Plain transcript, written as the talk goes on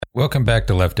Welcome back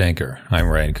to Left Anchor. I'm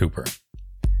Ryan Cooper.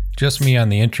 Just me on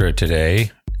the intro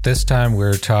today. This time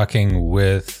we're talking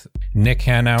with Nick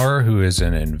Hanauer, who is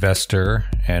an investor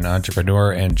and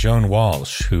entrepreneur, and Joan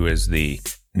Walsh, who is the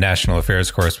national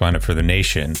affairs correspondent for The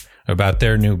Nation, about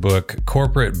their new book,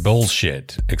 Corporate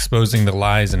Bullshit: Exposing the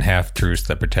Lies and Half-Truths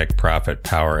That Protect Profit,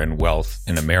 Power, and Wealth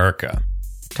in America.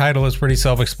 Title is pretty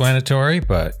self-explanatory,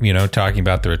 but, talking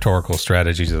about the rhetorical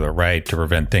strategies of the right to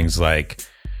prevent things like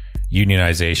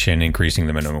unionization, increasing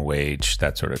the minimum wage,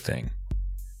 that sort of thing.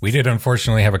 We did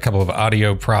unfortunately have a couple of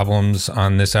audio problems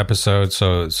on this episode,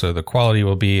 so the quality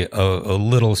will be a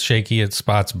little shaky at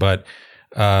spots, but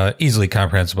easily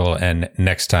comprehensible, and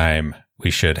next time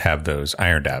we should have those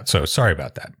ironed out. So sorry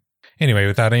about that. Anyway,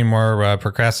 without any more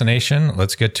procrastination,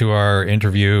 let's get to our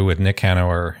interview with Nick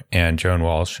Hanauer and Joan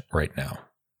Walsh right now.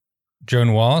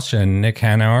 Joan Walsh and Nick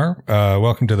Hanauer,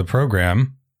 welcome to the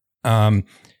program.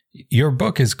 Your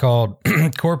book is called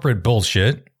Corporate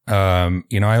Bullshit. I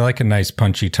like a nice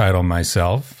punchy title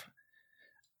myself.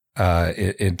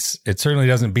 It certainly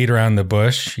doesn't beat around the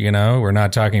bush. We're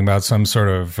not talking about some sort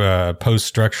of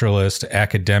post-structuralist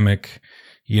academic,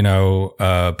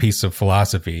 piece of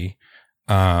philosophy.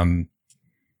 But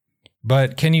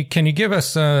can you give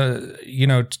us,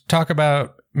 talk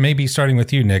about, maybe starting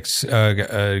with you, Nick,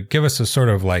 give us a sort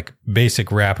of like basic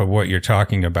wrap of what you're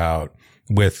talking about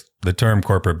with the term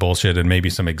corporate bullshit and maybe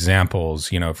some examples,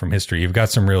 from history. You've got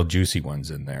some real juicy ones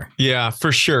in there. Yeah,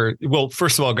 for sure. Well,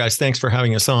 first of all, guys, thanks for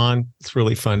having us on. It's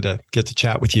really fun to get to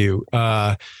chat with you.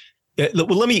 Well,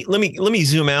 let me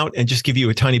zoom out and just give you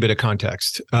a tiny bit of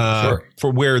context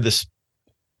for where this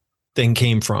thing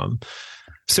came from.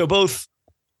 So both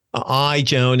I,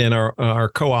 Joan, and our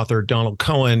co-author, Donald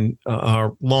Cohen,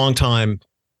 are longtime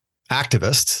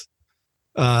activists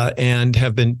and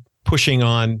have been pushing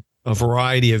on a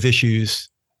variety of issues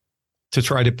to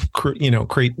try to,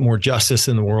 create more justice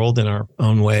in the world in our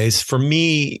own ways. For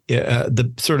me,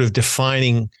 the sort of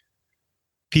defining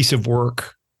piece of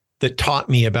work that taught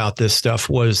me about this stuff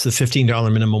was the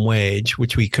 $15 minimum wage,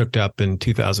 which we cooked up in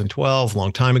 2012, a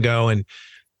long time ago.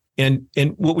 And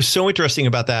what was so interesting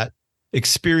about that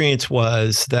experience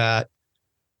was that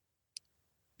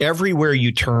everywhere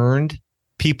you turned,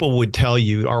 people would tell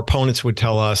you, our opponents would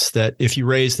tell us that if you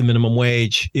raise the minimum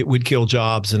wage, it would kill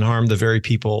jobs and harm the very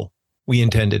people we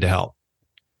intended to help.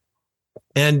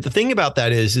 And the thing about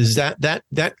that is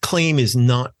that claim is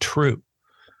not true.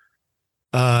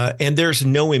 And there's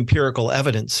no empirical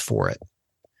evidence for it.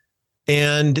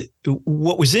 And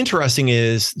what was interesting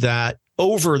is that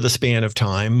over the span of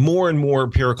time, more and more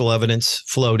empirical evidence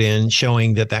flowed in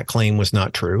showing that claim was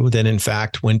not true. That in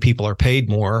fact, when people are paid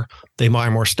more, they buy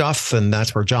more stuff, and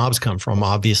that's where jobs come from.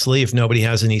 Obviously, if nobody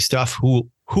has any stuff,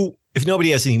 if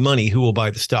nobody has any money, who will buy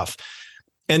the stuff?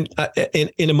 And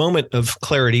in a moment of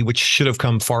clarity, which should have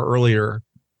come far earlier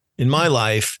in my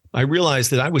life, I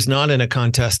realized that I was not in a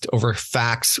contest over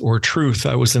facts or truth.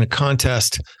 I was in a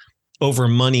contest over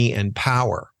money and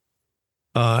power.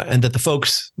 And that the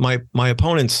folks, my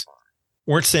opponents,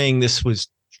 weren't saying this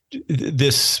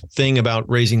thing about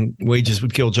raising wages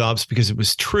would kill jobs because it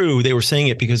was true. They were saying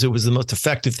it because it was the most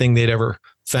effective thing they'd ever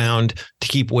found to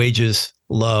keep wages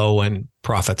low and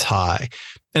profits high.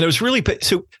 And it was really,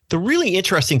 so the really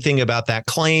interesting thing about that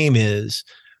claim is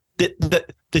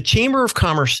that the Chamber of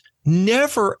Commerce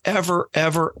never, ever,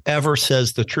 ever, ever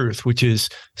says the truth, which is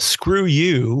screw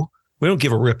you. We don't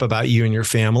give a rip about you and your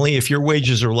family. If your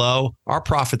wages are low, our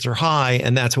profits are high,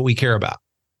 and that's what we care about.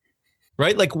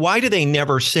 Right? Like, why do they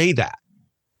never say that?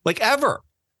 Like, ever.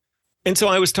 And so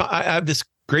I have this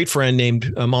great friend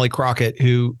named Molly Crockett,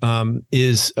 who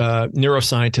is a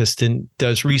neuroscientist and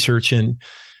does research in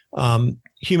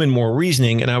human moral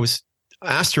reasoning. And I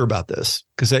asked her about this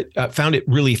because I found it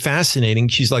really fascinating.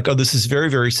 She's like, oh, this is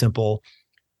very, very simple.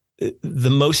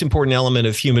 The most important element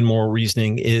of human moral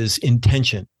reasoning is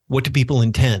intention. What do people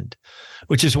intend?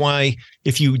 Which is why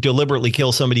if you deliberately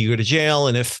kill somebody, you go to jail.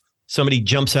 And if somebody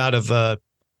jumps off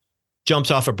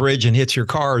a bridge and hits your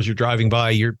car as you're driving by,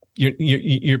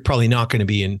 you're probably not going to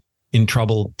be in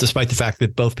trouble, despite the fact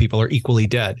that both people are equally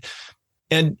dead.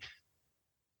 And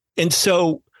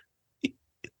so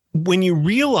when you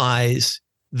realize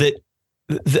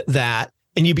that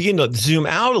and you begin to zoom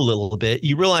out a little bit,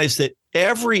 you realize that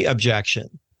every objection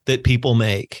that people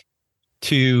make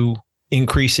to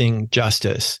increasing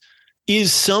justice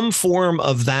is some form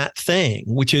of that thing,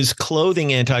 which is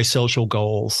clothing antisocial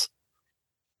goals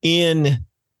in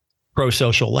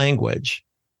pro-social language.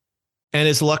 And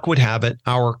as luck would have it,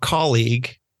 our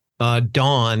colleague,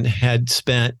 Dawn, had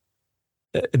spent,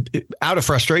 out of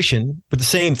frustration with the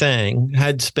same thing,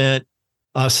 had spent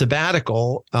a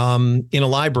sabbatical in a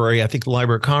library, I think the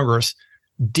Library of Congress,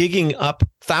 digging up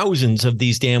thousands of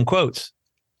these damn quotes.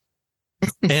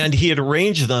 And he had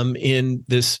arranged them in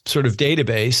this sort of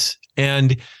database.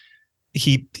 And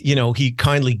he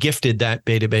kindly gifted that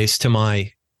database to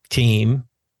my team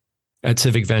at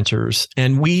Civic Ventures.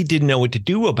 And we didn't know what to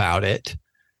do with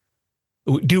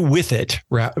it,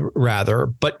 rather.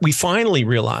 But we finally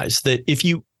realized that if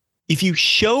you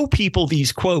show people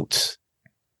these quotes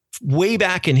way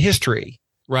back in history,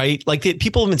 right? Like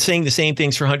people have been saying the same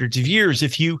things for hundreds of years.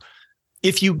 If you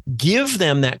give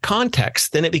them that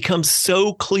context, then it becomes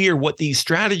so clear what these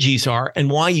strategies are and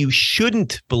why you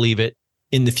shouldn't believe it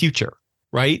in the future,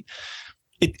 right?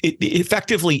 It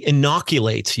effectively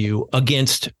inoculates you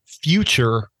against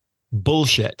future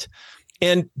bullshit.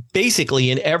 And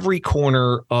basically in every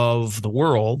corner of the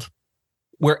world,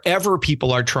 wherever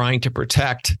people are trying to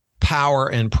protect power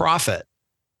and profit,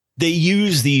 they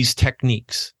use these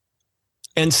techniques.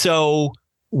 And so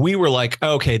we were like,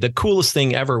 okay, the coolest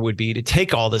thing ever would be to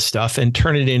take all this stuff and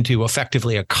turn it into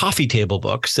effectively a coffee table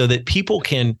book so that people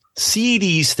can see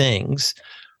these things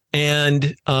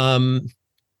and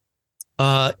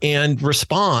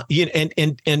respond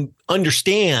and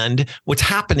understand what's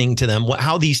happening to them,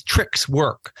 how these tricks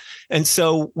work. And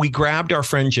so we grabbed our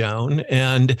friend Joan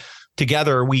and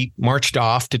together we marched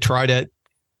off to try to,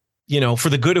 for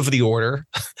the good of the order,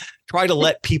 try to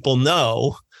let people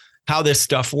know how this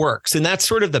stuff works. And that's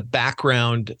sort of the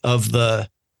background of the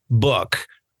book.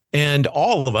 And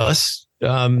all of us,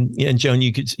 and Joan,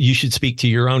 you should speak to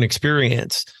your own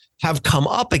experience, have come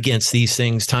up against these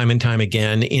things time and time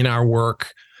again in our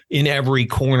work in every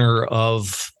corner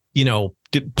of,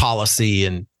 policy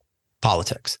and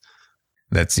politics.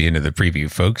 That's the end of the preview,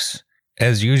 folks.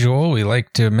 As usual, we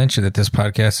like to mention that this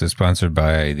podcast is sponsored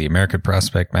by the American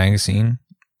Prospect Magazine.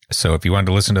 So if you want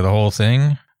to listen to the whole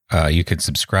thing, you can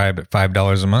subscribe at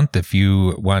 $5 a month if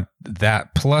you want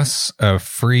that, plus a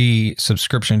free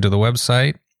subscription to the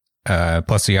website,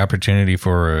 plus the opportunity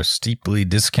for a steeply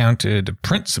discounted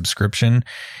print subscription.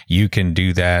 You can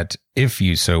do that if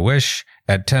you so wish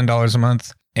at $10 a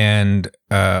month. And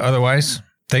otherwise,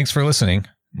 thanks for listening.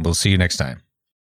 We'll see you next time.